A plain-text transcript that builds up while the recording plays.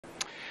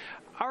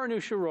Our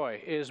Anusha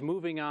Roy is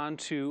moving on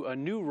to a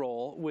new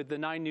role with the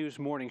 9 News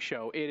Morning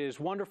Show. It is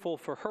wonderful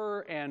for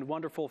her and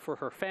wonderful for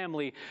her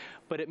family,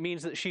 but it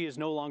means that she is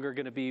no longer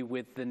going to be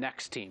with the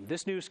Next team.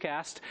 This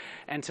newscast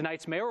and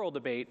tonight's mayoral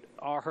debate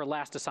are her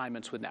last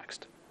assignments with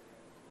Next.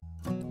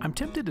 I'm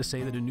tempted to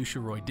say that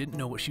Anusha Roy didn't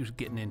know what she was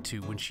getting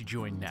into when she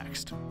joined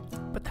Next,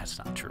 but that's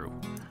not true,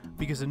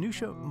 because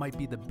Anusha might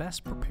be the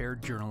best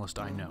prepared journalist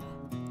I know.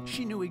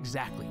 She knew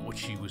exactly what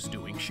she was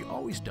doing. She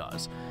always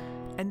does.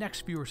 And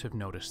Next viewers have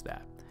noticed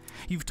that.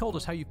 You've told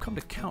us how you've come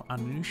to count on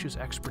Anusha's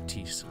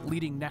expertise,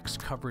 leading Next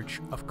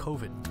coverage of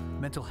COVID,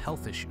 mental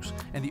health issues,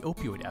 and the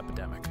opioid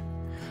epidemic.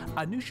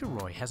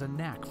 Anusha Roy has a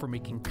knack for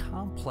making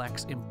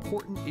complex,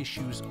 important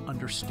issues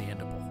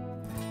understandable.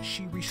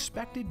 She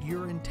respected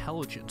your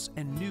intelligence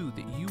and knew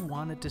that you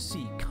wanted to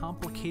see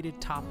complicated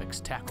topics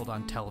tackled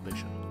on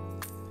television.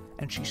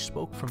 And she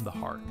spoke from the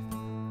heart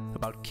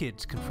about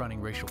kids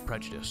confronting racial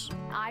prejudice.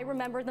 I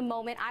remember the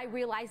moment I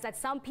realized that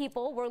some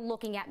people were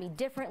looking at me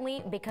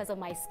differently because of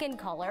my skin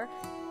color,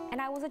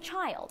 and I was a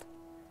child.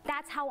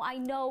 That's how I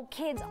know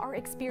kids are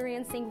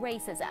experiencing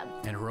racism.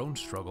 And her own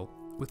struggle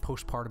with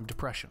postpartum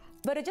depression.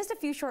 But just a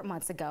few short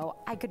months ago,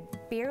 I could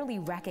barely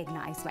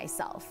recognize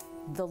myself.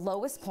 The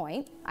lowest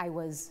point, I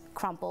was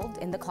crumpled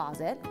in the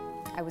closet,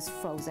 I was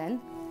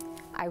frozen,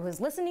 I was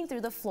listening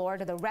through the floor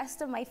to the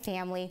rest of my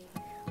family,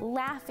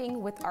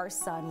 laughing with our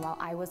son while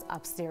I was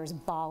upstairs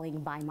bawling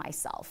by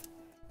myself.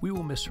 We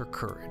will miss her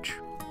courage.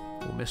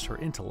 We'll miss her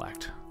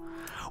intellect.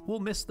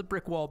 We'll miss the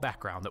brick wall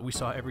background that we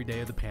saw every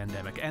day of the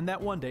pandemic, and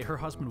that one day her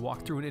husband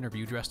walked through an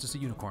interview dressed as a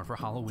unicorn for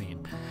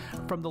Halloween.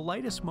 From the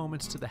lightest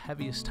moments to the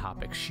heaviest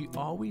topics, she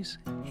always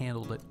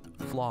handled it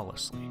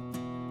flawlessly.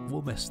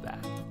 We'll miss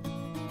that.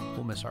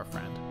 We'll miss our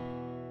friend.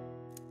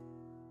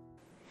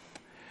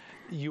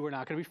 You are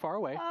not going to be far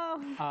away.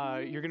 Oh.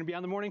 You're going to be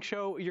on the morning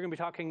show. You're going to be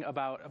talking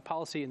about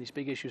policy and these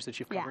big issues that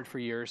you've covered for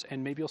years.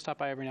 And maybe you'll stop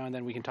by every now and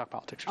then. We can talk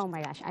politics. Oh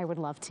my gosh, I would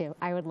love to.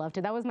 I would love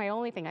to. That was my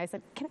only thing. I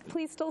said, can I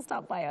please still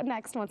stop by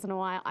Next once in a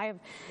while?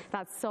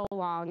 That's so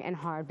long and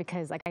hard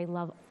because I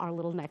love our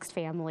little Next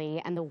family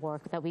and the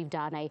work that we've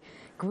done. I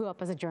grew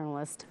up as a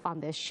journalist on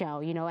this show,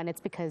 and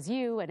it's because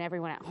you and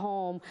everyone at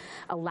home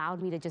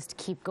allowed me to just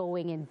keep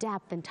going in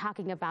depth and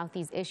talking about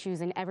these issues,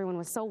 and everyone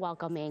was so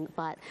welcoming.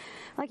 But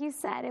like you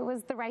said, it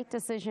was the right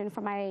decision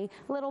for my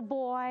little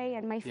boy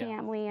and my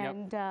family,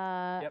 and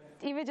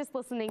even just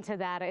listening to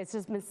that, it's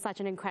just been such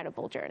an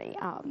incredible journey.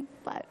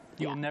 But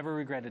you'll never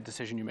regret a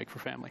decision you make for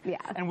family. Yeah.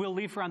 And we'll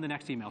leave her on the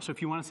Next email. So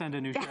if you want to send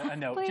Anusha a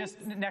note,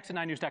 just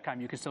next@9news.com,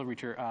 you can still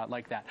reach her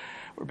like that.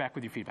 We're back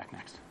with your feedback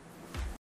next.